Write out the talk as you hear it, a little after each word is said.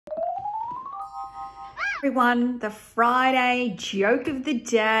Everyone, the Friday joke of the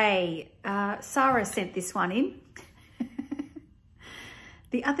day. Sarah sent this one in.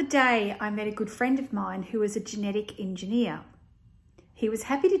 The other day, I met a good friend of mine who is a genetic engineer. He was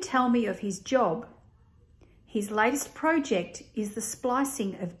happy to tell me of his job. His latest project is the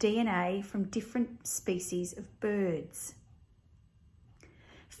splicing of DNA from different species of birds.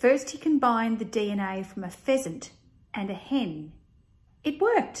 First, he combined the DNA from a pheasant and a hen. It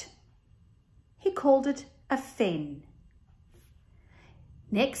worked. He called it a fen.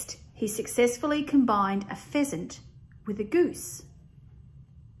 Next, he successfully combined a pheasant with a goose.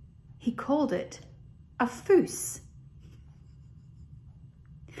 He called it a foose.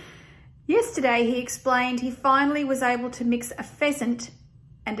 Yesterday, he explained he finally was able to mix a pheasant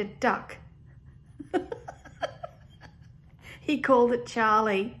and a duck. He called it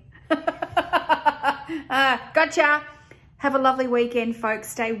Charlie. Gotcha. Have a lovely weekend, folks.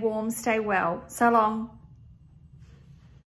 Stay warm, stay well. So long.